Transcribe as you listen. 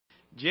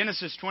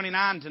Genesis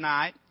 29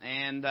 tonight,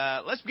 and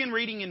let's begin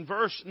reading in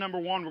verse number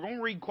 1. We're going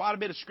to read quite a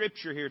bit of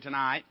Scripture here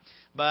tonight,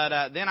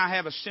 but then I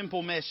have a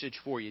simple message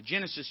for you.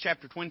 Genesis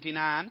chapter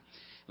 29.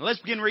 And let's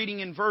begin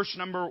reading in verse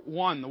number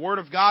 1. The Word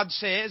of God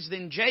says,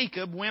 "Then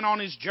Jacob went on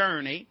his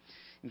journey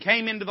and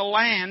came into the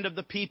land of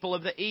the people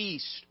of the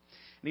east.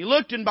 And he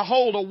looked, and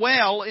behold, a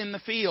well in the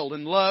field,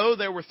 and lo,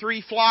 there were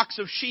 3 flocks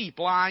of sheep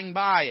lying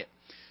by it.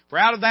 For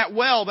out of that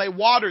well they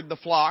watered the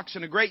flocks,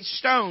 and a great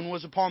stone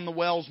was upon the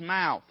well's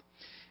mouth.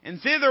 And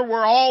thither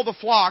were all the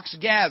flocks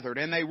gathered,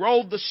 and they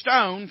rolled the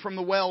stone from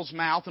the well's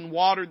mouth, and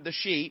watered the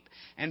sheep,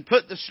 and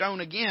put the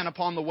stone again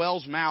upon the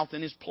well's mouth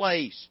in his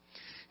place.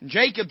 And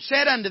Jacob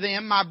said unto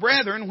them, My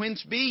brethren,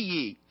 whence be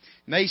ye?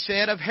 And they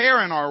said, Of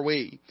Haran are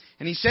we.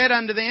 And he said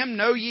unto them,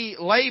 Know ye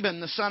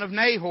Laban the son of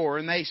Nahor?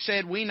 And they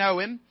said, We know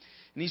him.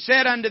 And he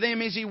said unto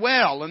them, Is he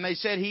well? And they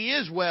said, He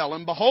is well.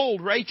 And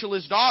behold, Rachel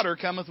his daughter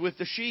cometh with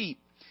the sheep.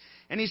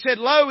 And he said,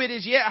 Lo, it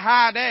is yet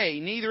high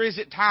day, neither is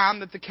it time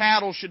that the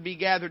cattle should be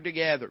gathered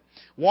together.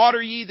 Water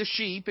ye the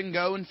sheep, and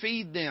go and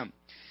feed them.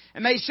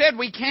 And they said,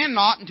 We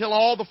cannot until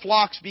all the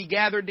flocks be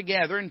gathered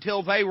together,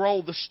 until they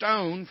roll the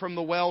stone from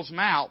the well's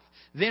mouth.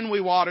 Then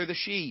we water the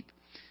sheep.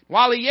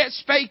 While he yet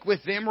spake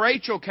with them,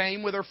 Rachel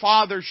came with her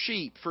father's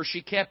sheep, for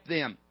she kept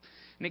them.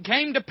 And it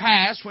came to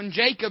pass, when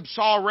Jacob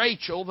saw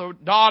Rachel, the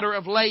daughter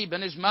of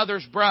Laban, his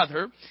mother's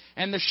brother,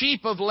 and the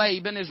sheep of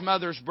Laban, his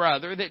mother's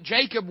brother, that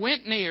Jacob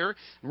went near,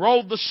 and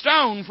rolled the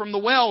stone from the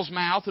well's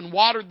mouth, and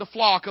watered the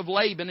flock of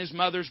Laban, his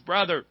mother's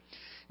brother.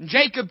 And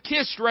Jacob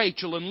kissed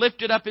Rachel, and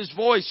lifted up his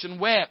voice, and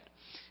wept.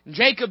 And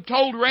Jacob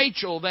told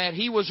Rachel that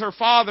he was her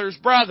father's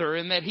brother,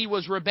 and that he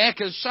was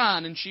Rebekah's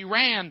son, and she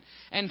ran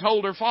and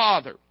told her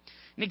father.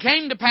 And it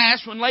came to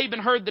pass, when Laban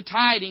heard the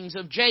tidings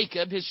of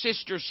Jacob, his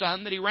sister's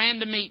son, that he ran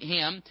to meet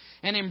him,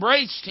 and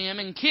embraced him,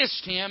 and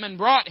kissed him, and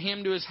brought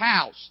him to his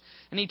house.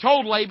 And he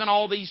told Laban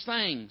all these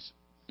things.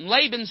 And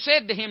Laban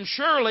said to him,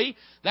 Surely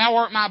thou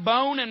art my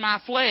bone and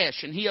my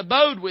flesh. And he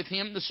abode with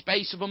him the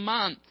space of a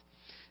month.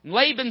 And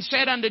Laban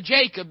said unto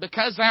Jacob,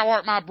 Because thou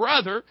art my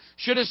brother,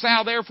 shouldest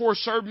thou therefore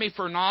serve me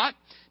for naught?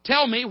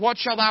 Tell me, what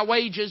shall thy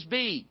wages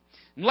be?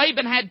 And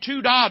Laban had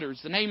 2 daughters.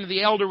 The name of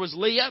the elder was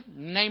Leah,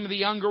 and the name of the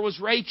younger was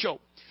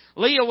Rachel.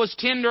 Leah was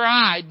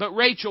tender-eyed, but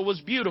Rachel was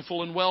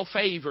beautiful and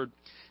well-favored.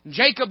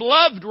 Jacob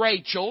loved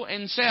Rachel,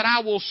 and said, I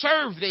will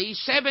serve thee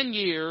 7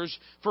 years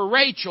for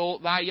Rachel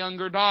thy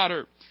younger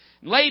daughter.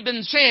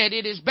 Laban said,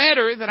 It is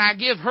better that I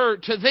give her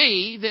to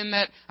thee, than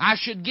that I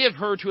should give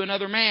her to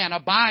another man.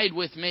 Abide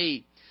with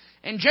me.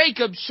 And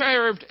Jacob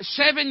served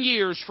 7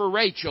 years for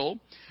Rachel,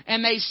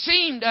 and they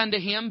seemed unto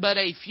him but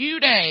a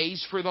few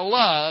days for the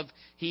love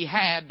he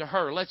had to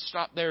her. Let's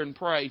stop there and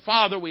pray.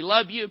 Father, we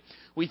love you.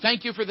 We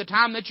thank you for the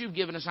time that you've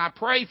given us. I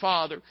pray,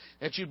 Father,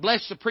 that you'd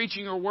bless the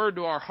preaching of your word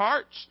to our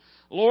hearts.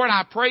 Lord,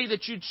 I pray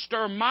that you'd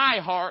stir my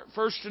heart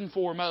first and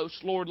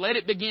foremost. Lord, let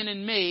it begin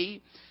in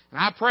me. And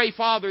I pray,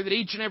 Father, that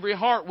each and every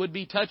heart would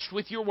be touched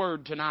with your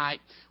word tonight.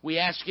 We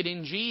ask it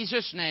in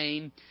Jesus'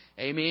 name.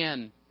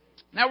 Amen.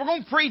 Now, we're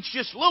going to preach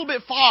just a little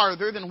bit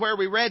farther than where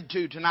we read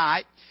to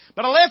tonight.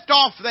 But I left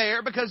off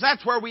there because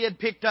that's where we had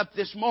picked up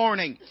this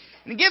morning.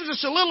 And it gives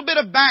us a little bit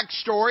of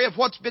backstory of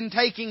what's been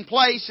taking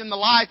place in the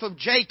life of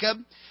Jacob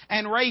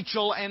and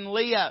Rachel and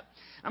Leah.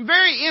 I'm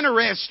very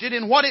interested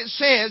in what it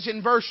says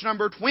in verse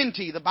number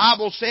 20. The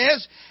Bible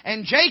says,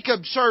 And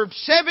Jacob served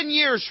 7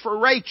 years for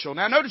Rachel.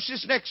 Now notice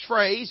this next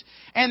phrase,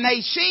 And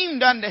they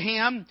seemed unto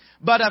him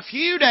but a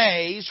few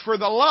days for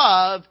the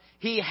love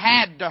he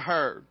had to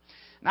her.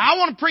 Now I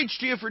want to preach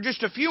to you for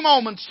just a few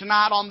moments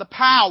tonight on the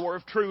power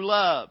of true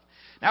love.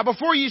 Now,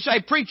 before you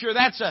say, Preacher,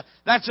 that's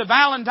a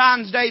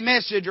Valentine's Day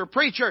message, or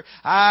Preacher,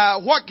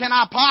 what can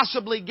I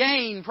possibly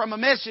gain from a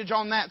message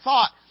on that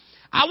thought?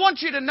 I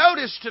want you to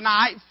notice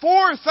tonight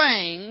 4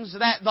 things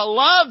that the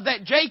love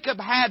that Jacob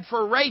had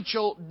for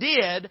Rachel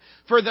did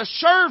for the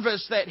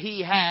service that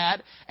he had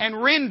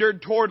and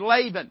rendered toward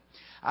Laban.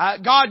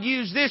 God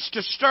used this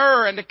to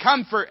stir and to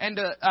comfort and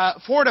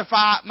to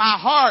fortify my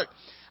heart.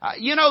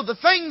 The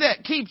thing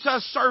that keeps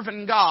us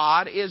serving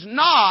God is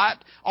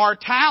not our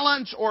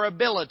talents or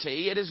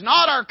ability. It is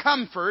not our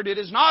comfort. It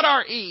is not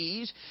our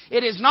ease.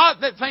 It is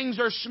not that things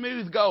are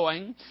smooth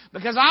going.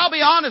 Because I'll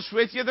be honest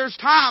with you, there's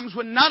times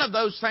when none of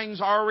those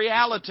things are a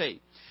reality.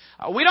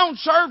 We don't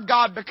serve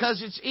God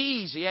because it's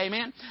easy,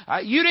 amen?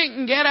 You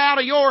didn't get out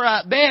of your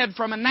bed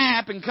from a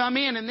nap and come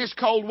in this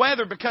cold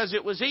weather because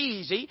it was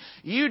easy.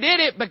 You did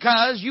it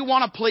because you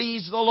want to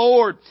please the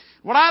Lord.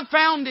 What I've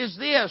found is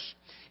this.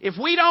 If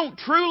we don't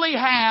truly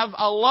have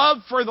a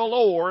love for the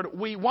Lord,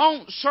 we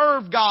won't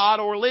serve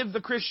God or live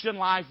the Christian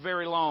life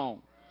very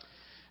long.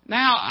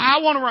 Now, I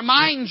want to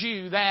remind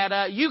you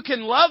that you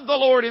can love the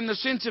Lord in the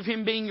sense of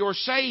Him being your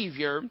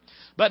Savior,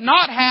 but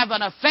not have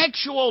an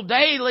effectual,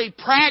 daily,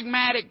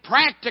 pragmatic,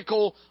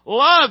 practical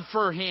love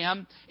for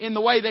Him in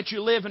the way that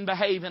you live and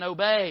behave and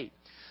obey.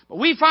 But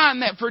we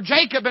find that for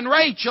Jacob and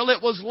Rachel,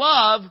 it was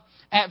love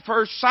at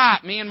first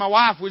sight. Me and my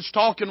wife was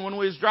talking when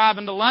we was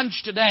driving to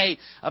lunch today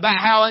about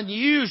how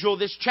unusual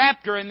this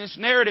chapter and this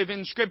narrative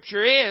in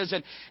Scripture is.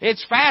 And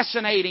it's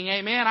fascinating,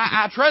 amen.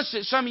 I trust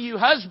that some of you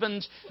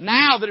husbands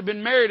now that have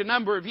been married a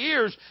number of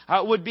years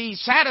would be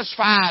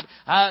satisfied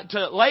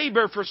to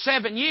labor for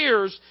 7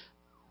 years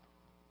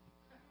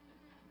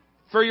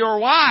for your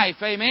wife,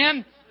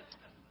 amen.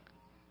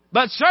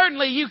 But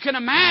certainly you can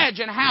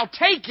imagine how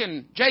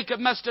taken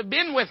Jacob must have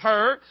been with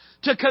her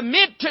to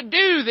commit to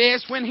do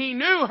this when he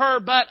knew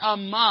her but a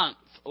month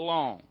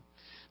long.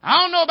 I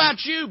don't know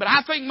about you, but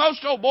I think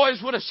most old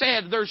boys would have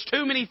said, there's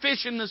too many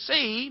fish in the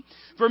sea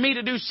for me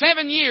to do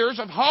 7 years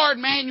of hard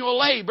manual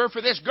labor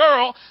for this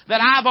girl that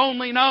I've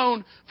only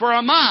known for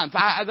a month.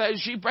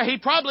 He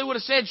probably would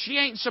have said, she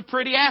ain't so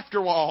pretty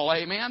after all,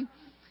 amen.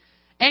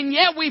 And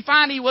yet we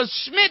find he was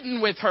smitten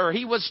with her.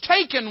 He was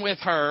taken with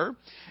her.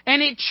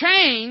 And it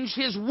changed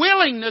his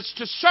willingness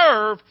to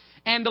serve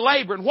and to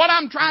labor. And what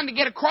I'm trying to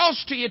get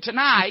across to you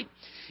tonight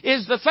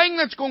is the thing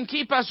that's going to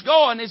keep us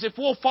going is if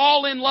we'll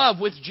fall in love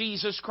with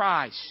Jesus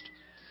Christ.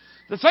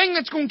 The thing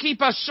that's going to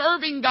keep us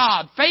serving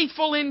God,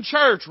 faithful in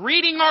church,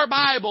 reading our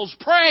Bibles,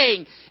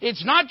 praying.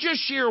 It's not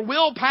just sheer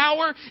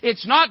willpower.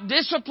 It's not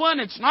discipline.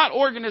 It's not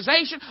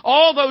organization.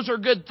 All those are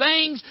good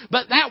things,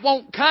 but that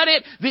won't cut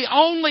it. The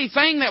only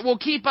thing that will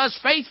keep us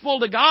faithful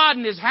to God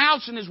and His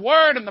house and His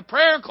Word and the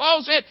prayer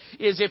closet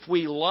is if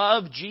we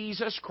love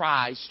Jesus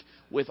Christ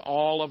with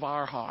all of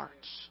our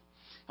hearts.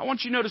 I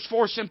want you to notice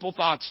 4 simple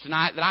thoughts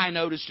tonight that I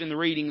noticed in the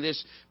reading of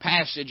this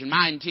passage, and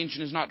my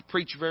intention is not to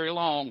preach very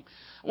long.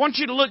 I want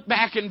you to look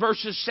back in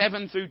verses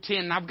 7 through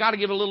 10. I've got to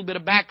give a little bit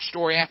of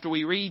backstory after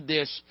we read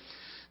this.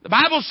 The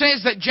Bible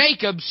says that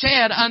Jacob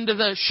said unto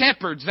the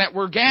shepherds that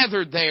were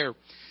gathered there,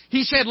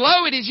 he said,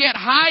 Lo, it is yet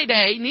high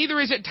day,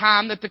 neither is it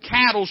time that the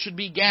cattle should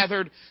be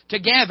gathered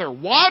together.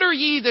 Water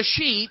ye the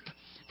sheep,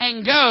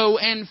 and go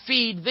and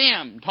feed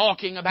them.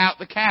 Talking about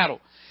the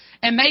cattle.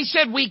 And they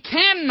said, We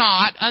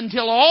cannot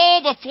until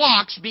all the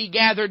flocks be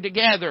gathered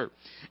together.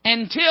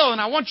 Until,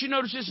 and I want you to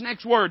notice this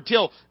next word,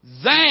 till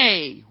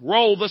they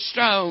roll the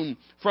stone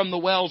from the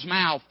well's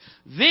mouth.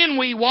 Then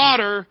we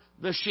water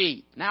the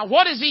sheep. Now,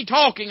 what is he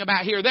talking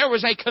about here? There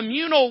was a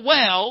communal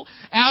well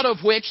out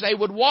of which they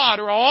would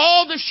water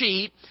all the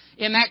sheep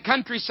in that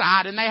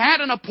countryside, and they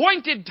had an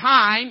appointed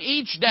time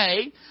each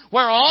day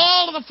where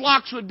all of the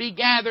flocks would be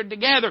gathered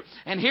together.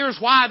 And here's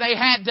why they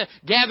had to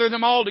gather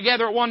them all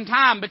together at one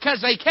time,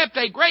 because they kept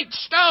a great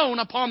stone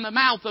upon the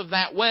mouth of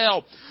that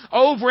well.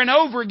 Over and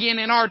over again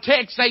in our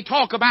text, they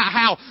talk about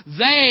how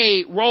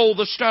they roll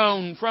the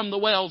stone from the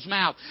well's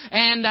mouth.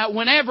 And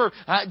whenever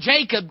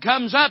Jacob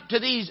comes up to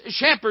these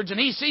shepherds and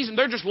he sees them,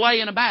 they're just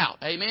laying about.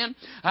 Amen?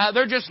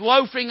 They're just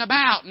loafing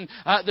about. And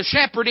the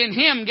shepherd in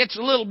him gets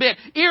a little bit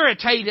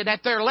irritated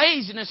at their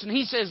laziness. And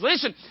he says,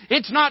 listen,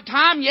 it's not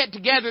time yet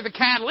to gather the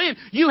cattle in.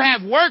 You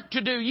have work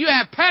to do. You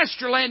have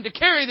pasture land to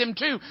carry them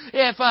to.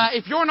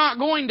 If you're not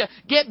going to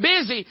get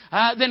busy,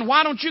 then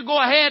why don't you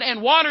go ahead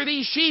and water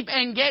these sheep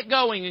and get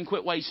going and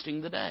quit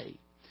wasting the day.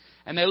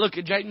 And they look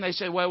at Jacob and they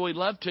say, well, we'd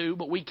love to,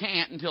 but we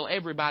can't until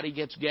everybody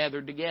gets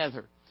gathered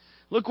together.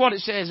 Look what it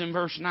says in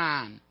verse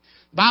 9.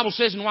 The Bible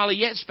says, And while he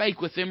yet spake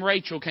with them,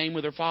 Rachel came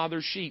with her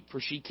father's sheep, for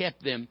she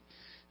kept them.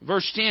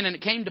 Verse 10, And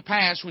it came to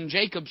pass, when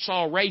Jacob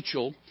saw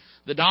Rachel,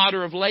 the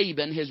daughter of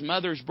Laban, his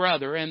mother's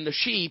brother, and the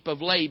sheep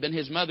of Laban,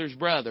 his mother's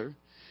brother,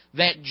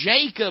 that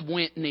Jacob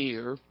went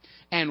near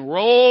and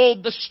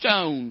rolled the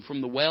stone from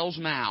the well's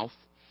mouth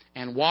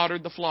and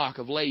watered the flock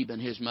of Laban,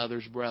 his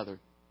mother's brother.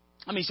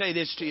 Let me say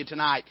this to you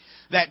tonight,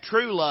 that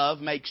true love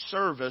makes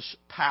service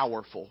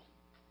powerful.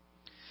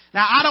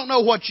 Now, I don't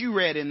know what you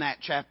read in that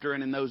chapter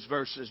and in those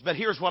verses, but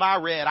here's what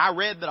I read. I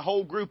read that a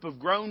whole group of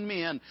grown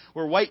men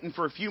were waiting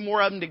for a few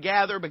more of them to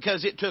gather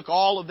because it took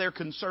all of their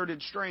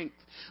concerted strength.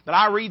 But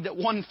I read that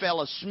one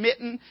fella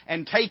smitten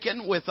and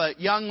taken with a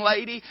young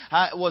lady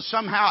was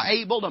somehow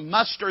able to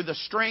muster the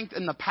strength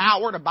and the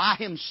power to by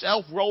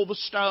himself roll the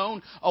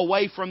stone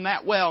away from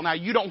that well. Now,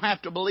 you don't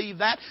have to believe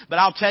that, but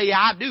I'll tell you,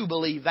 I do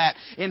believe that.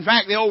 In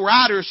fact, the old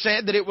writer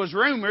said that it was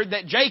rumored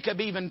that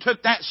Jacob even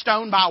took that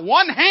stone by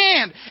one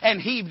hand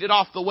and heaved it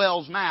off the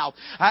well's mouth.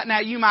 Now,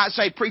 you might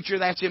say, preacher,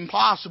 that's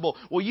impossible.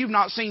 Well, you've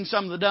not seen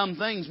some of the dumb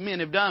things men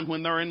have done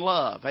when they're in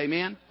love.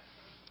 Amen?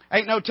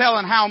 Ain't no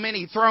telling how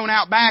many thrown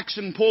out backs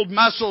and pulled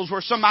muscles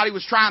where somebody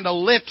was trying to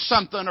lift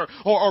something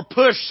or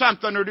push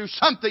something or do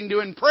something to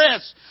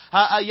impress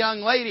a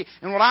young lady.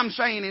 And what I'm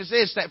saying is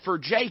this, that for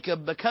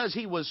Jacob, because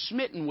he was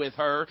smitten with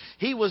her,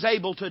 he was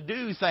able to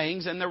do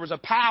things, and there was a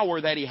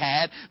power that he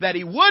had that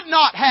he would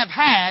not have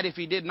had if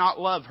he did not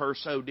love her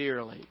so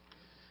dearly.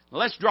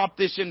 Let's drop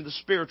this into the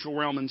spiritual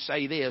realm and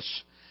say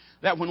this,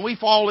 that when we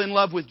fall in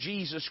love with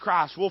Jesus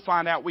Christ, we'll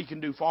find out we can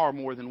do far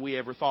more than we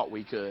ever thought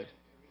we could.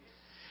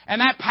 And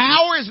that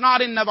power is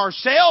not in and of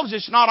ourselves.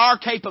 It's not our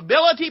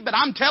capability. But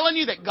I'm telling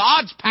you that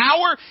God's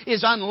power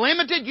is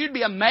unlimited. You'd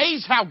be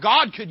amazed how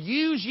God could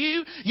use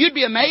you. You'd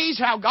be amazed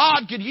how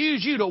God could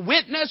use you to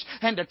witness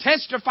and to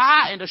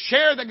testify and to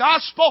share the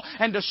gospel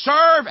and to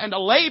serve and to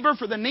labor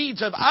for the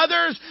needs of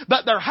others.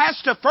 But there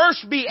has to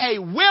first be a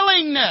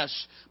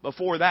willingness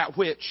before that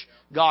which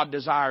God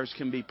desires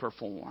can be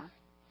performed.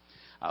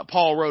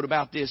 Paul wrote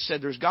about this,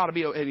 said there's got to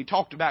be, and he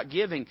talked about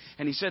giving,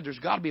 and he said there's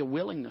got to be a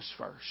willingness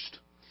first.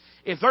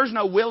 If there's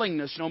no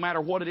willingness, no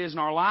matter what it is in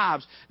our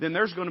lives, then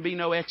there's going to be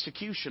no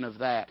execution of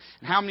that.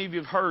 And how many of you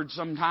have heard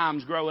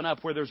sometimes growing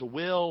up where there's a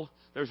will,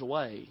 there's a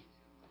way?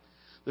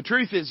 The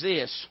truth is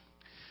this.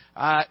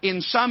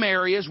 In some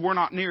areas, we're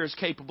not near as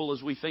capable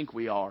as we think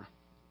we are.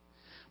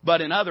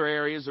 But in other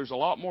areas, there's a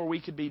lot more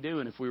we could be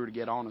doing if we were to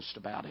get honest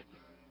about it.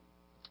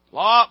 A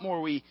lot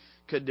more we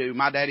could do.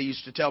 My daddy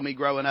used to tell me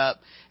growing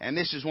up, and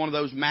this is one of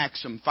those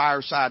Maxim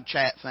fireside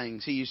chat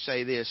things. He used to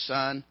say this,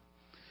 son,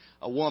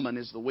 a woman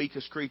is the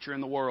weakest creature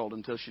in the world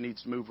until she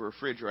needs to move a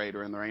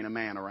refrigerator and there ain't a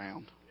man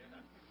around.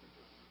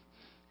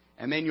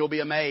 And then you'll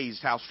be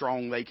amazed how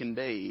strong they can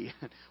be,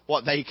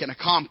 what they can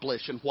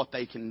accomplish and what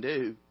they can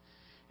do.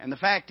 And the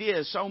fact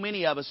is, so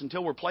many of us,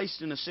 until we're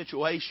placed in a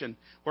situation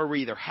where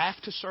we either have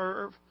to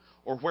serve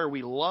or where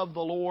we love the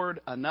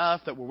Lord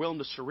enough that we're willing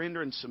to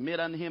surrender and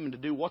submit unto Him and to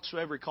do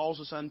whatsoever He calls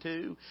us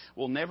unto,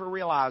 we'll never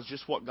realize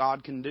just what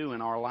God can do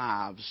in our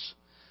lives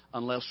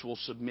unless we'll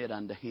submit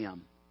unto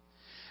Him.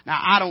 Now,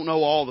 I don't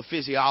know all the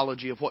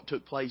physiology of what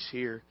took place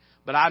here,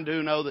 but I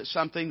do know that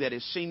something that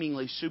is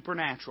seemingly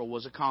supernatural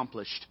was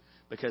accomplished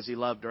because He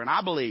loved her. And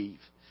I believe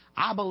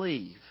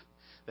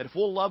that if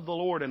we'll love the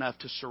Lord enough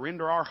to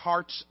surrender our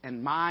hearts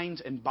and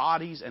minds and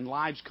bodies and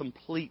lives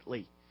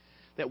completely,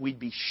 that we'd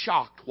be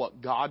shocked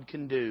what God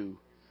can do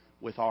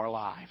with our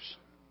lives.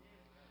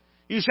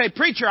 You say,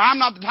 preacher, I'm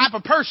not the type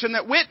of person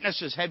that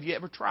witnesses. Have you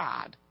ever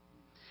tried?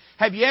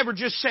 Have you ever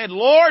just said,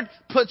 Lord,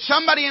 put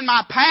somebody in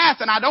my path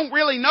and I don't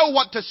really know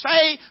what to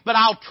say, but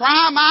I'll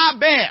try my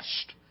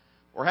best?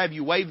 Or have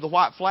you waved the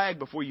white flag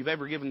before you've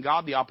ever given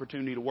God the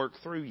opportunity to work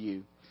through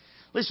you?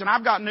 Listen,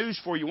 I've got news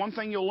for you. One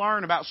thing you'll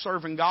learn about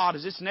serving God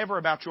is it's never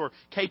about your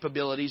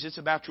capabilities. It's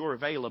about your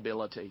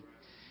availability.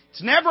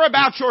 It's never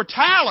about your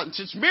talents.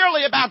 It's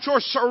merely about your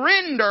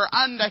surrender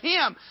unto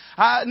Him.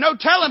 No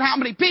telling how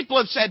many people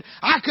have said,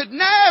 I could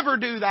never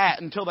do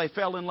that, until they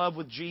fell in love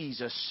with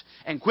Jesus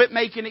and quit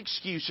making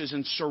excuses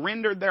and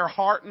surrendered their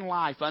heart and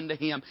life unto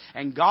Him.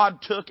 And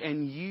God took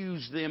and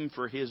used them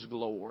for His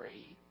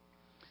glory.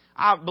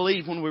 I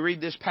believe when we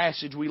read this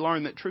passage, we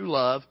learn that true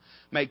love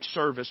makes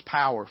service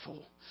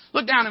powerful.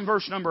 Look down in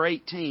verse number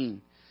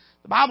 18.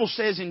 The Bible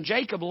says, and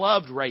Jacob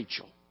loved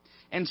Rachel,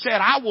 and said,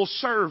 I will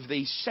serve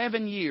thee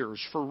 7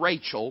 years for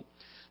Rachel,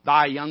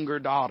 thy younger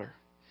daughter.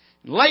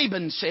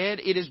 Laban said,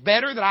 it is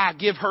better that I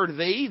give her to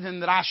thee than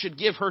that I should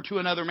give her to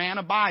another man.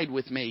 Abide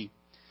with me.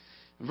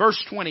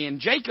 Verse 20, and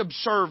Jacob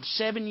served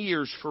 7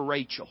 years for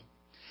Rachel,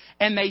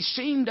 and they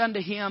seemed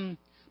unto him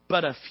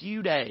but a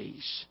few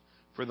days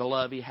for the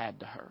love he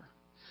had to her.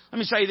 Let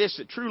me say this,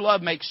 that true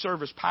love makes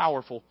service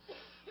powerful.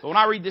 But when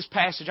I read this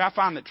passage, I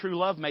find that true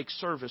love makes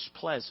service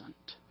pleasant.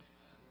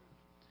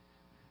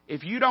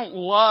 If you don't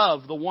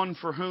love the one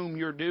for whom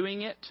you're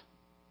doing it,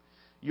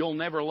 you'll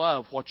never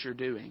love what you're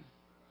doing.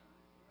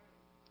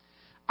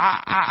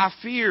 I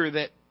fear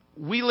that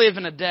we live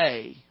in a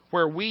day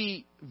where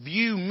we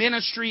view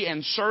ministry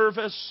and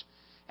service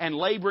and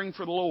laboring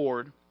for the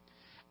Lord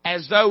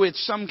as though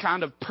it's some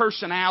kind of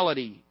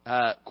personality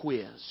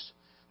quiz.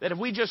 That if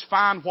we just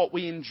find what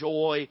we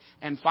enjoy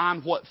and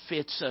find what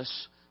fits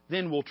us,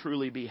 then we'll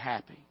truly be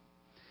happy.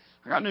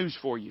 I got news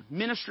for you.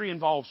 Ministry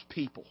involves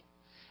people.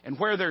 And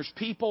where there's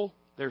people,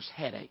 there's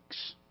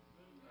headaches.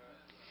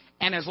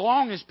 And as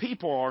long as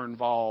people are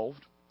involved,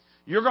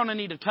 you're going to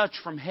need a touch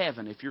from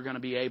heaven if you're going to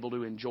be able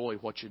to enjoy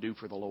what you do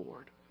for the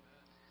Lord.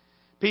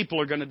 People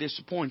are going to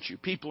disappoint you.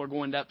 People are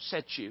going to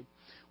upset you.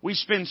 We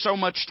spend so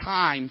much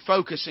time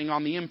focusing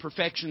on the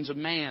imperfections of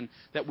man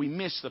that we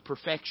miss the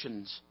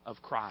perfections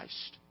of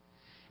Christ.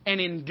 And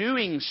in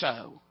doing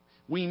so,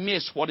 we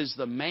miss what is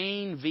the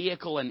main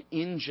vehicle and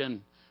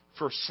engine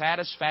for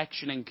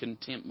satisfaction and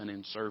contentment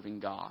in serving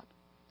God.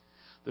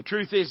 The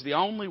truth is, the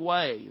only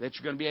way that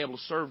you're going to be able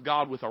to serve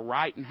God with a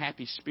right and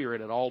happy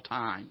spirit at all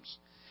times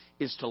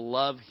is to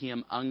love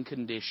Him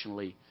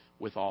unconditionally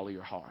with all of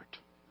your heart.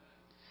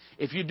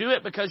 If you do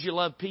it because you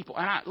love people,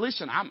 and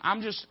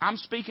I'm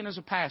speaking as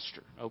a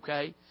pastor,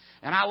 okay?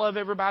 And I love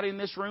everybody in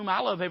this room. I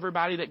love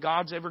everybody that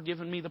God's ever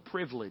given me the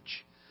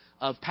privilege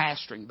of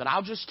pastoring. But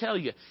I'll just tell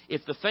you,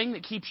 if the thing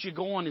that keeps you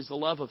going is the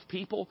love of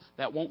people,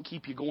 that won't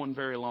keep you going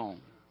very long.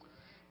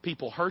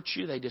 People hurt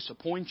you, they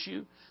disappoint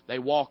you, they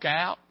walk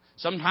out.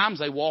 Sometimes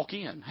they walk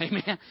in.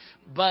 Amen.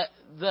 But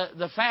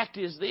the fact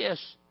is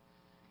this,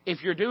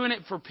 if you're doing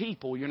it for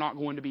people, you're not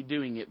going to be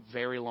doing it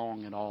very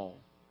long at all.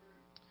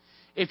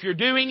 If you're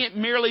doing it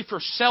merely for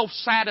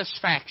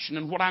self-satisfaction,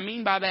 and what I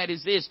mean by that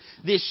is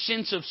this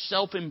sense of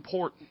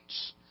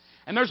self-importance.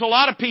 And there's a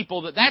lot of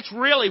people that's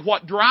really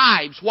what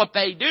drives what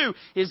they do,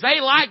 is they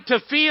like to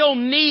feel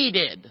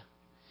needed.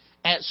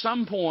 At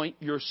some point,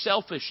 your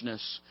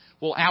selfishness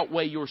will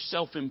outweigh your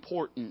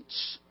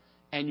self-importance,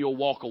 and you'll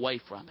walk away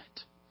from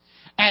it.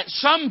 At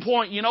some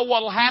point, you know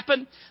what will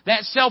happen?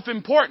 That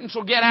self-importance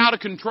will get out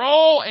of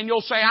control, and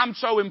you'll say, I'm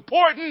so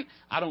important,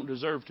 I don't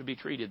deserve to be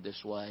treated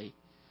this way.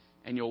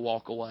 And you'll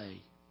walk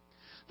away.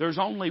 There's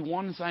only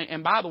one thing,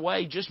 and by the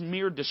way, just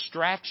mere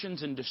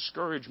distractions and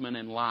discouragement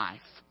in life.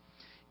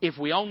 If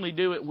we only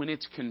do it when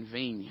it's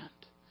convenient.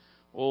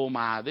 Oh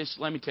my,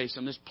 let me tell you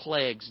something, this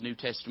plagues New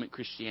Testament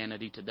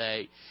Christianity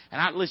today.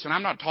 And listen,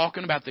 I'm not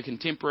talking about the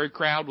contemporary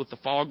crowd with the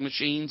fog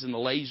machines and the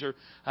laser,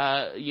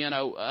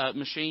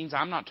 machines.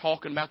 I'm not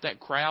talking about that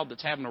crowd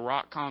that's having a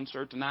rock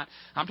concert tonight.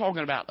 I'm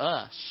talking about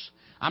us.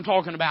 I'm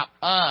talking about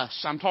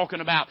us. I'm talking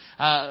about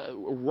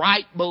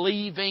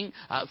right-believing,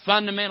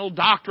 fundamental,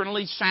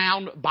 doctrinally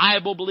sound,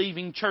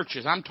 Bible-believing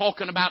churches. I'm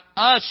talking about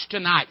us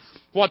tonight.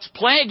 What's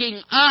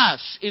plaguing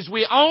us is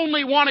we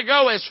only want to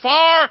go as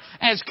far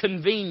as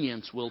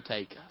convenience will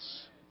take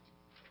us.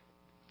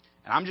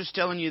 And I'm just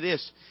telling you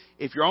this.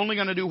 If you're only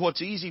going to do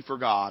what's easy for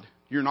God,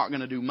 you're not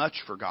going to do much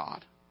for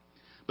God.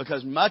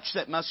 Because much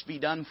that must be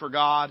done for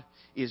God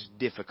is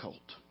difficult.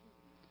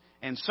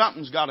 And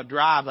something's got to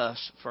drive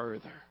us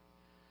further.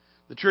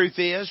 The truth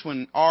is,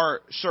 when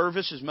our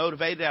service is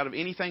motivated out of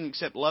anything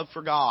except love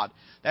for God,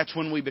 that's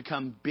when we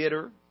become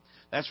bitter.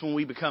 That's when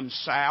we become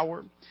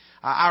sour.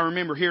 I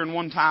remember hearing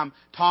one time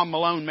Tom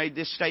Malone made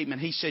this statement.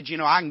 He said,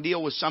 I can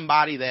deal with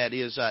somebody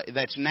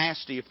that's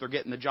nasty if they're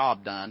getting the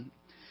job done.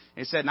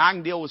 He said, and I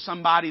can deal with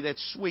somebody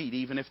that's sweet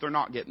even if they're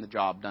not getting the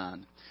job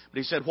done. But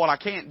he said, what I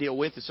can't deal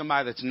with is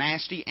somebody that's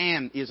nasty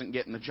and isn't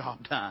getting the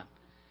job done.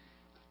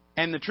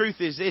 And the truth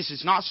is this,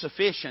 it's not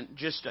sufficient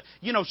just to,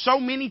 so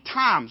many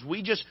times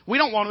we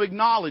don't want to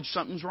acknowledge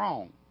something's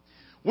wrong.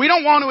 We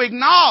don't want to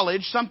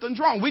acknowledge something's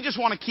wrong. We just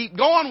want to keep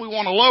going. We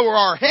want to lower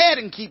our head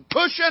and keep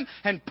pushing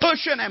and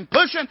pushing and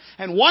pushing.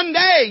 And one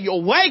day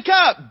you'll wake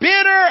up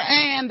bitter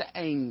and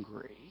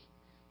angry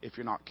if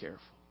you're not careful.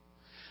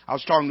 I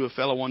was talking to a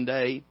fellow one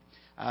day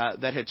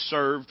that had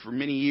served for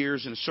many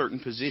years in a certain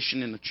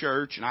position in the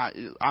church.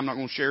 And I'm not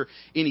going to share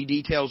any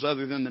details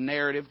other than the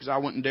narrative because I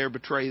wouldn't dare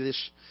betray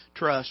this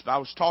trust. But I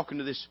was talking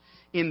to this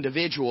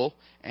individual,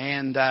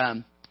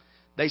 and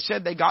they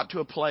said they got to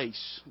a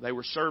place. They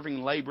were serving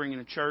and laboring in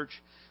a church.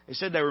 They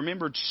said they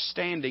remembered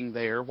standing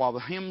there while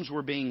the hymns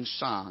were being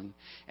sung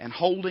and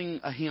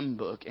holding a hymn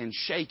book and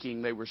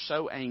shaking. They were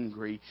so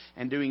angry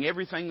and doing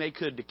everything they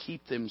could to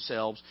keep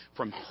themselves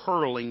from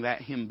hurling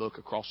that hymn book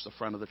across the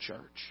front of the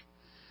church.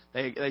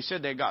 They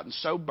said they had gotten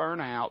so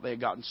burnt out, they had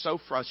gotten so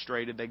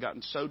frustrated, they had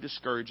gotten so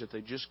discouraged that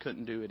they just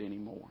couldn't do it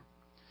anymore.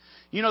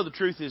 The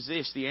truth is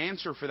this, the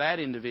answer for that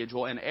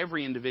individual and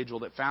every individual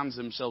that finds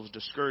themselves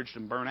discouraged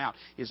and burnt out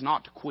is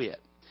not to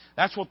quit.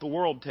 That's what the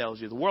world tells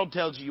you. The world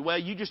tells you, well,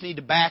 you just need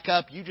to back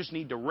up, you just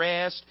need to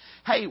rest.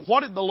 Hey,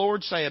 what did the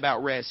Lord say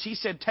about rest? He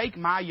said, take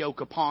my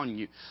yoke upon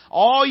you.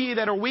 All ye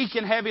that are weak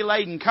and heavy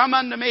laden, come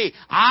unto me.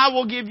 I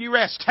will give you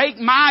rest. Take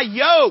my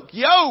yoke.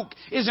 Yoke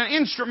is an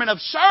instrument of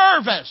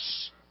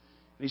service.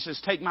 And he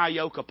says, take my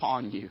yoke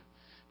upon you,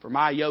 for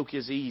my yoke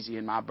is easy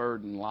and my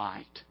burden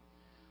light.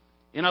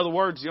 In other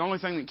words, the only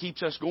thing that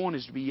keeps us going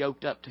is to be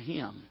yoked up to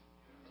Him.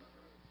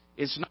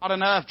 It's not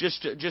enough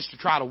just to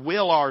try to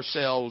will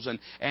ourselves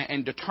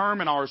and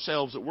determine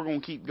ourselves that we're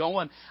going to keep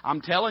going.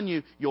 I'm telling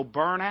you, you'll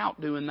burn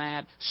out doing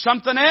that.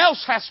 Something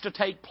else has to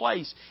take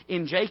place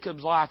in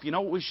Jacob's life. You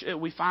know what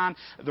we find?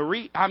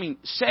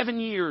 7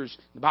 years,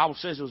 the Bible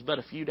says it was but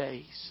a few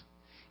days.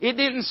 It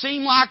didn't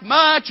seem like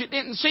much. It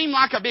didn't seem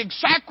like a big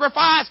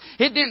sacrifice.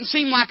 It didn't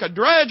seem like a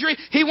drudgery.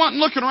 He wasn't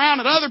looking around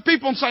at other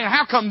people and saying,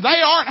 how come they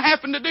aren't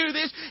having to do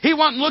this? He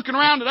wasn't looking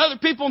around at other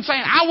people and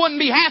saying, I wouldn't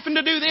be having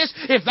to do this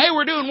if they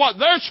were doing what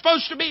they're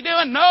supposed to be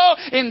doing. No,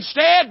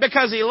 instead,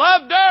 because he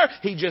loved her,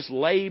 he just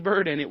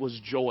labored and it was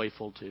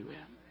joyful to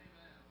him.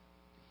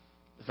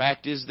 The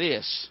fact is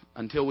this,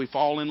 until we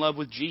fall in love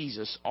with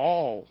Jesus,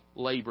 all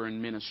labor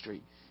and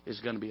ministry is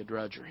going to be a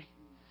drudgery.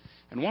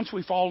 And once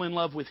we fall in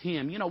love with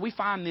Him, we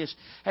find this.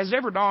 Has it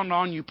ever dawned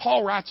on you?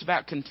 Paul writes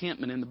about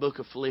contentment in the book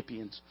of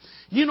Philippians.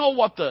 You know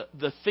what the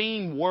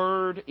theme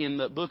word in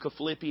the book of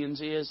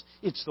Philippians is?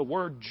 It's the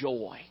word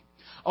joy.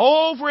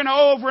 Over and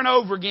over and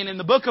over again in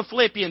the book of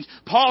Philippians,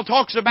 Paul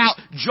talks about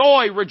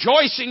joy,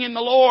 rejoicing in the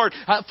Lord,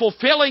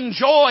 fulfilling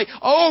joy.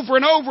 Over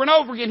and over and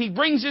over again, he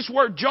brings this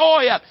word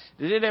joy up.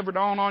 Did it ever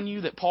dawn on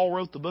you that Paul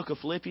wrote the book of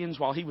Philippians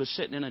while he was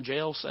sitting in a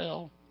jail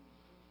cell?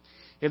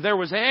 If there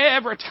was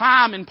ever a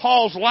time in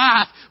Paul's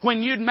life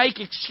when you'd make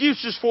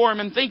excuses for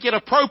him and think it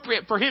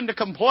appropriate for him to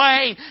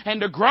complain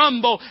and to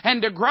grumble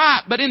and to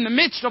gripe, but in the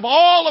midst of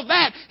all of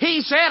that,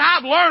 he said,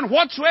 I've learned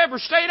whatsoever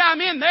state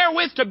I'm in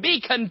therewith to be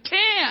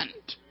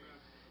content.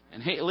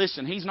 And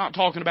listen, he's not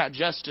talking about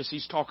justice,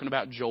 he's talking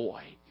about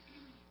joy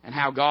and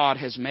how God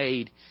has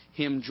made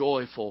him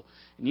joyful.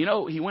 And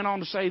he went on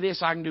to say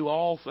this, I can do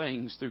all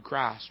things through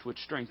Christ which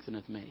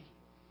strengtheneth me.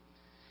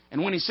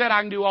 And when He said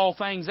I can do all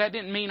things, that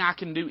didn't mean I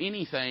can do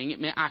anything.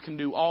 It meant I can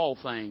do all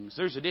things.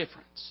 There's a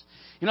difference.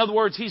 In other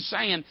words, He's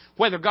saying,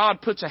 whether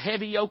God puts a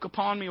heavy yoke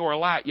upon me or a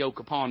light yoke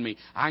upon me,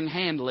 I can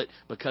handle it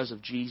because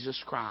of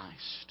Jesus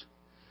Christ.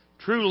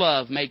 True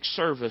love makes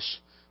service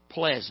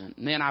pleasant.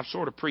 And then I've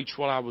sort of preached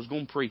what I was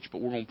going to preach, but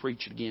we're going to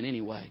preach it again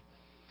anyway.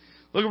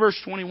 Look at verse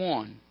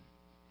 21.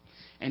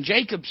 And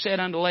Jacob said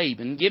unto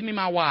Laban, Give me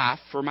my wife,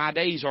 for my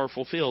days are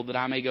fulfilled, that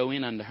I may go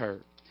in unto her.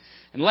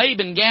 And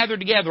Laban gathered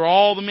together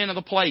all the men of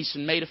the place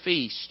and made a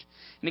feast.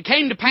 And it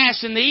came to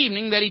pass in the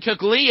evening that he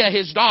took Leah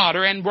his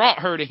daughter and brought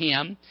her to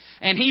him.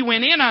 And he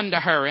went in unto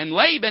her. And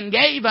Laban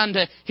gave unto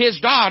his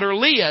daughter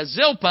Leah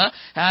Zilpah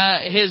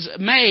his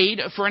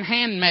maid for an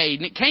handmaid.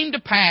 And it came to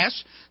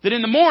pass that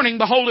in the morning,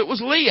 behold, it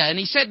was Leah. And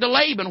he said to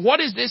Laban, What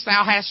is this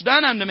thou hast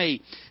done unto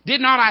me? Did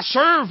not I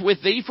serve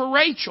with thee for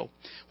Rachel?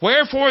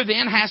 Wherefore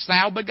then hast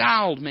thou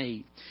beguiled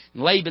me?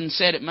 And Laban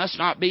said, It must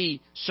not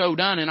be so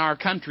done in our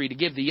country to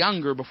give the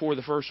younger before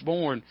the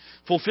firstborn.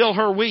 Fulfill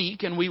her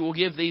week, and we will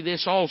give thee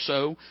this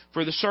also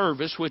for the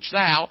service which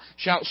thou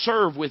shalt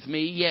serve with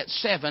me yet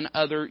 7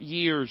 other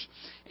years.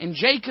 And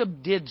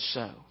Jacob did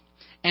so,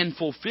 and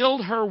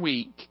fulfilled her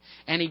week,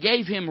 and he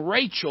gave him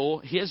Rachel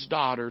his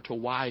daughter to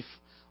wife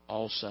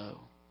also.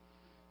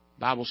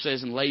 The Bible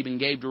says, And Laban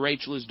gave to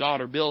Rachel his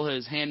daughter Bilhah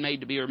his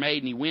handmaid to be her maid,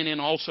 and he went in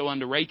also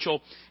unto Rachel,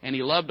 and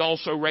he loved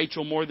also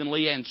Rachel more than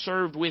Leah, and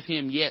served with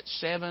him yet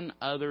 7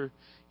 other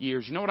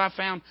years. You know what I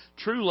found?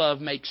 True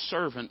love makes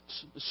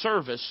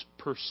service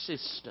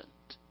persistent.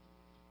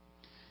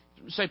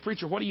 You say,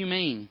 Preacher, what do you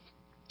mean?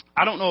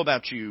 I don't know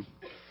about you,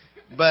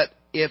 but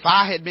if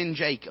I had been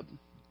Jacob,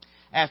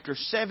 after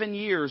 7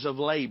 years of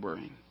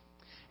laboring,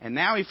 and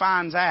now he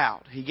finds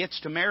out he gets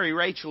to marry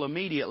Rachel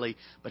immediately,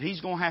 but he's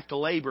going to have to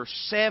labor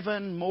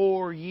 7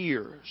 more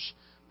years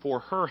for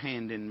her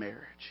hand in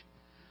marriage,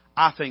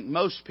 I think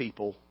most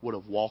people would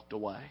have walked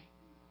away.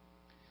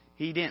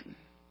 He didn't.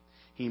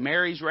 He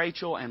marries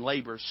Rachel and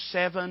labors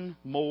 7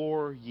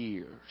 more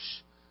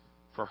years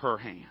for her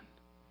hand.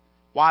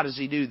 Why does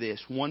he do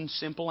this? One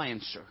simple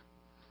answer: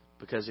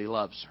 because he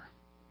loves her.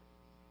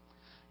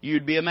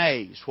 You'd be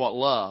amazed what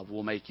love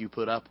will make you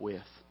put up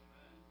with.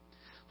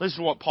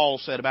 Listen to what Paul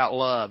said about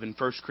love in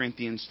 1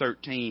 Corinthians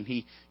 13.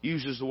 He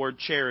uses the word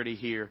charity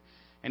here.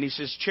 And he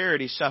says,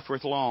 Charity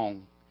suffereth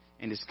long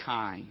and is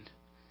kind.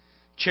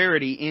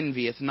 Charity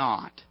envieth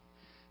not.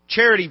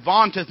 Charity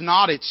vaunteth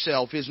not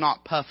itself, is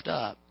not puffed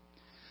up,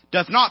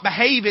 doth not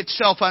behave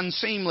itself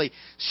unseemly,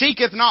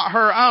 seeketh not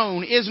her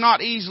own, is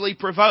not easily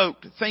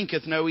provoked,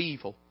 thinketh no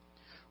evil,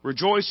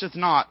 rejoiceth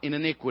not in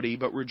iniquity,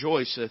 but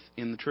rejoiceth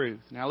in the truth.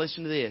 Now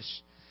listen to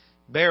this.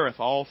 Beareth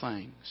all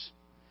things,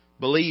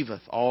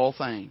 believeth all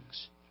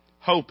things,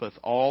 hopeth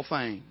all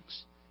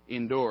things,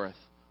 endureth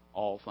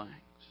all things.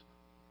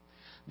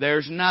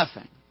 There's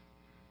nothing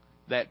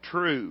that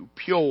true,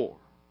 pure,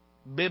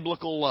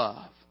 biblical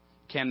love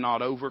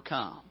cannot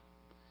overcome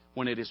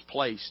when it is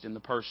placed in the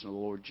person of the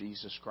Lord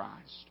Jesus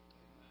Christ.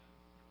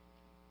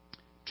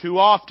 Too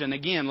often,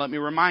 again, let me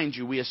remind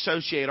you, we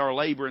associate our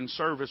labor and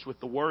service with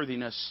the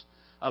worthiness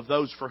of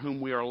those for whom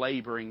we are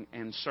laboring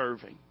and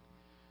serving.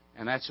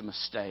 And that's a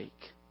mistake.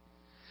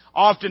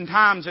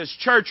 Oftentimes, as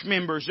church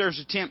members, there's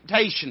a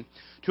temptation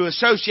to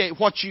associate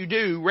what you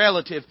do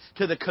relative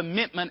to the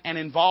commitment and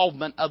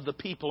involvement of the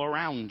people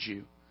around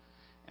you.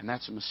 And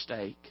that's a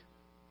mistake.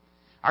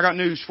 I got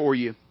news for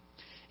you.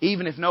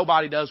 Even if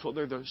nobody does what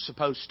they're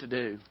supposed to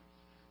do,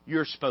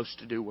 you're supposed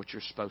to do what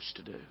you're supposed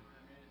to do.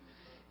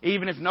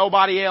 Even if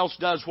nobody else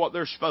does what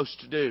they're supposed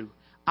to do,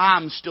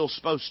 I'm still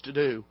supposed to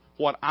do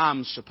what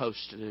I'm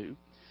supposed to do.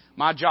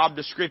 My job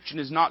description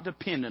is not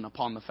dependent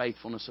upon the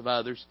faithfulness of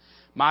others.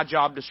 My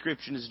job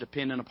description is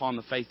dependent upon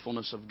the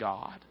faithfulness of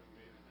God.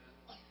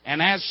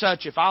 And as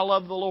such, if I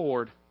love the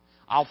Lord,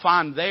 I'll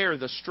find there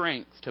the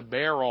strength to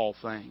bear all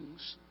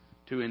things,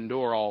 to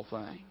endure all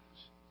things.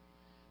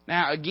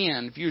 Now,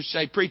 again, if you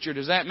say, Preacher,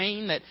 does that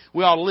mean that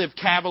we ought to live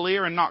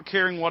cavalier and not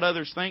caring what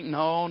others think?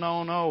 No,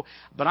 no, no.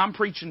 But I'm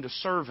preaching to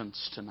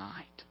servants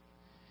tonight.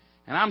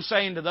 And I'm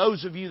saying to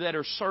those of you that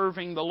are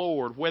serving the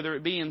Lord, whether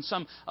it be in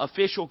some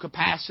official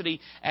capacity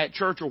at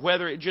church or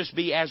whether it just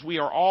be as we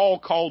are all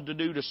called to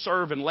do, to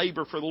serve and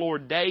labor for the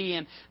Lord day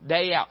in,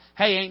 day out.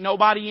 Hey, ain't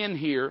nobody in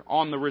here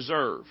on the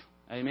reserve.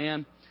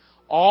 Amen?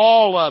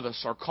 All of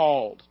us are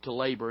called to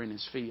labor in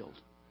His field.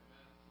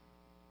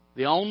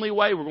 The only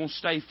way we're going to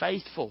stay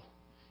faithful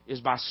is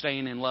by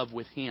staying in love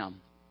with Him.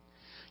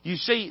 You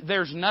see,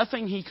 there's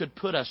nothing He could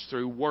put us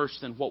through worse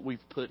than what we've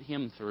put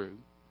Him through.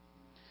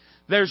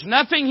 There's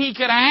nothing He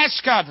could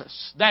ask of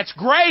us that's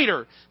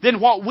greater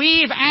than what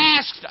we've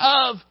asked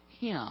of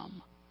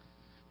Him.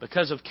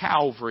 Because of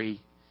Calvary,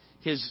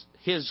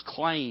 His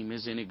claim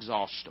is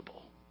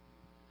inexhaustible.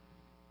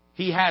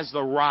 He has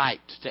the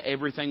right to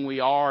everything we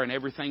are and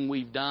everything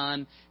we've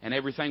done and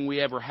everything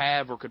we ever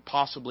have or could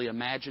possibly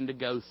imagine to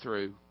go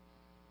through.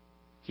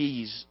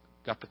 He's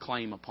got the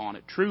claim upon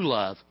it. True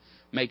love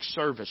makes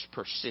service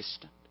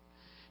persistent.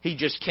 He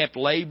just kept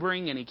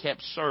laboring and he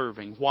kept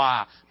serving.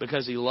 Why?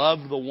 Because he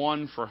loved the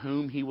one for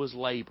whom he was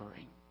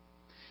laboring.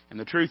 And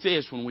the truth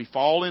is, when we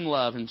fall in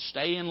love and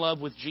stay in love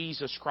with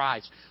Jesus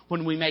Christ,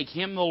 when we make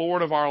Him the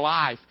Lord of our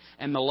life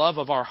and the love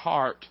of our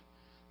heart,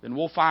 then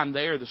we'll find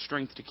there the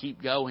strength to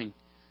keep going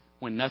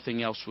when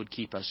nothing else would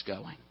keep us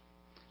going.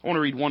 I want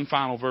to read one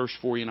final verse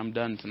for you and I'm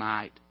done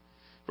tonight.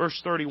 Verse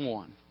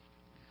 31.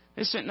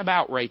 This isn't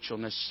about Rachel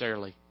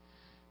necessarily.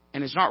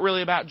 And it's not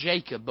really about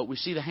Jacob, but we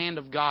see the hand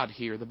of God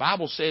here. The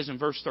Bible says in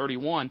verse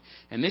 31,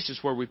 and this is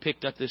where we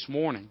picked up this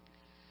morning,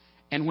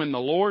 and when the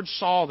Lord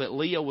saw that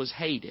Leah was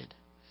hated,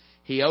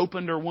 He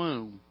opened her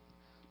womb,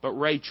 but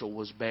Rachel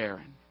was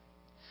barren.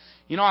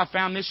 You know, I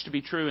found this to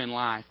be true in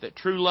life, that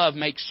true love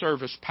makes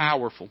service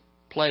powerful,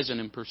 pleasant,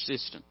 and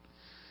persistent.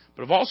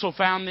 But I've also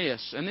found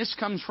this, and this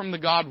comes from the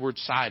Godward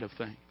side of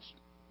things,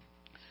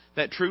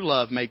 that true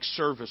love makes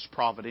service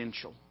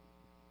providential.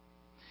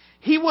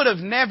 He would have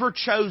never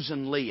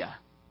chosen Leah.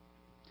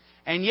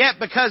 And yet,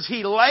 because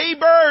he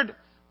labored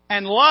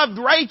and loved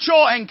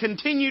Rachel and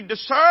continued to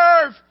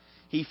serve,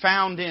 he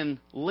found in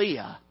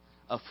Leah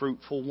a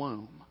fruitful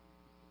womb.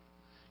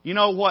 You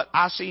know what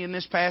I see in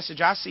this passage?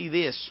 I see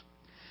this,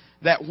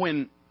 that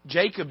when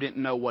Jacob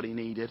didn't know what he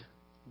needed,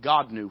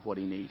 God knew what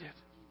he needed.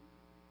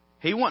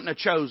 He wouldn't have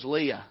chose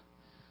Leah,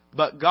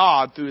 but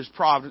God through His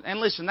providence.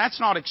 And listen, that's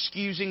not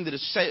excusing the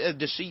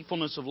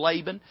deceitfulness of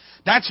Laban.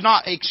 That's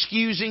not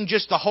excusing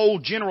just the whole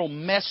general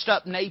messed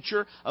up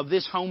nature of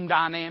this home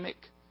dynamic.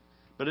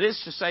 But it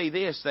is to say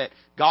this, that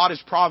God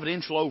is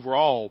providential over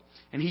all,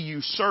 and He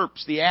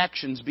usurps the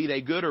actions, be they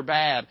good or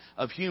bad,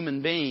 of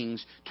human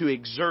beings to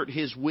exert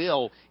His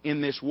will in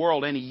this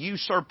world. And He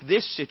usurped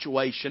this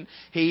situation.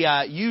 He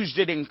used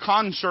it in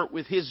concert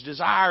with His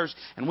desires,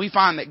 and we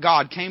find that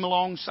God came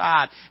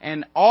alongside.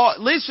 And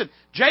listen,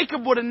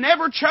 Jacob would have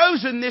never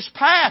chosen this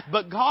path,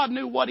 but God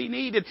knew what he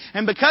needed.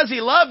 And because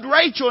he loved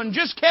Rachel and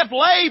just kept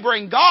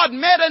laboring, God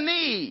met a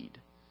need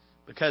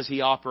because he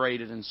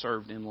operated and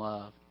served in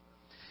love.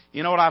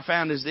 You know what I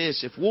found is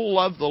this, if we'll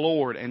love the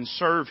Lord and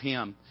serve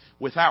Him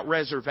without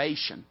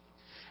reservation,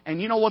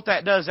 and you know what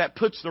that does? That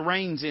puts the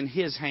reins in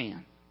His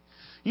hand.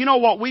 You know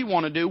what we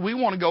want to do? We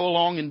want to go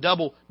along and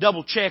double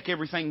check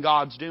everything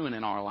God's doing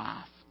in our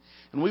life.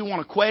 And we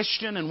want to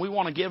question, and we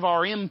want to give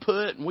our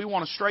input, and we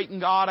want to straighten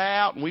God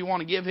out, and we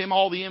want to give Him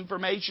all the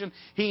information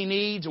He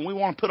needs, and we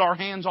want to put our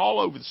hands all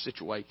over the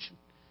situation.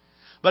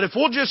 But if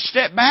we'll just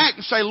step back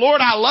and say, Lord,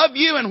 I love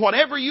You, and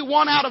whatever You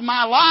want out of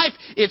my life,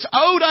 it's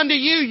owed unto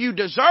You. You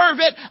deserve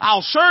it.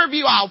 I'll serve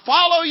You. I'll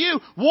follow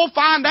You. We'll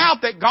find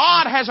out that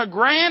God has a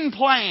grand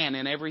plan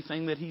in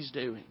everything that He's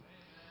doing.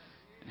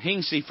 And He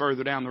can see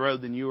further down the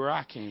road than you or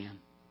I can.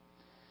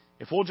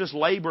 If we'll just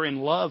labor in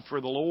love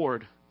for the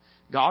Lord,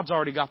 God's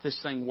already got this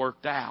thing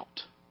worked out.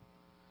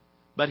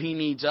 But He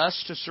needs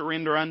us to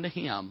surrender unto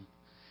Him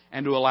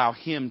and to allow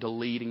Him to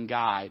lead and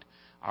guide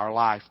our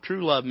life.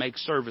 True love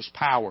makes service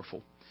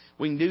powerful.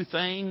 We can do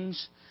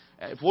things,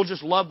 if we'll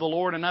just love the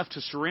Lord enough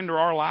to surrender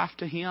our life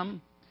to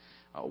Him,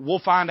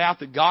 we'll find out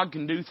that God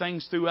can do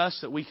things through us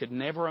that we could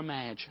never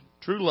imagine.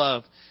 True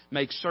love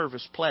makes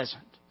service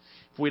pleasant.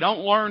 If we don't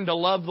learn to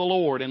love the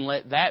Lord and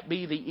let that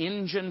be the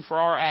engine for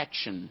our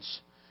actions,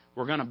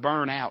 we're going to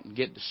burn out and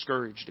get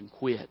discouraged and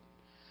quit.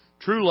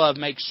 True love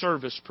makes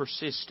service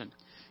persistent.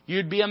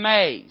 You'd be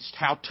amazed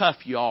how tough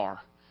you are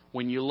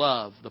when you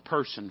love the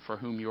person for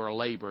whom you are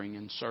laboring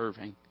and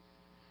serving.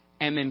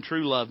 And then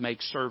true love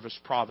makes service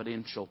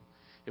providential.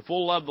 If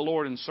we'll love the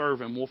Lord and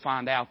serve Him, we'll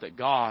find out that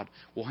God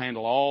will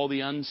handle all the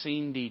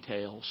unseen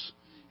details,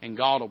 and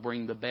God will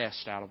bring the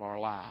best out of our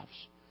lives.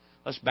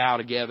 Let's bow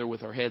together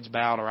with our heads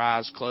bowed, our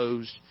eyes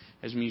closed,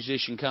 as a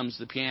musician comes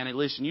to the piano.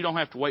 Listen, you don't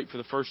have to wait for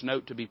the first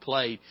note to be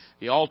played.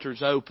 The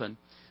altar's open.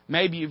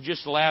 Maybe you've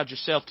just allowed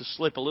yourself to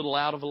slip a little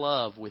out of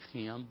love with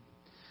Him.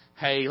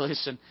 Hey,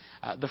 listen,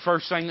 the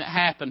first thing that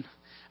happened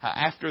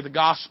after the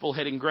gospel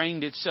had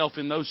ingrained itself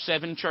in those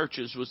 7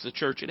 churches was the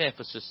church at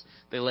Ephesus.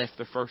 They left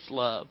their first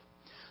love.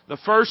 The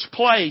first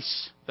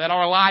place that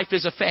our life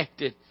is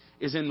affected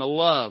is in the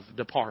love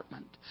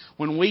department.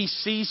 When we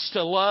cease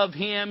to love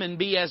Him and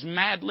be as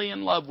madly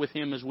in love with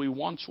Him as we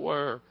once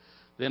were,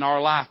 then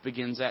our life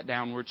begins that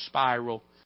downward spiral.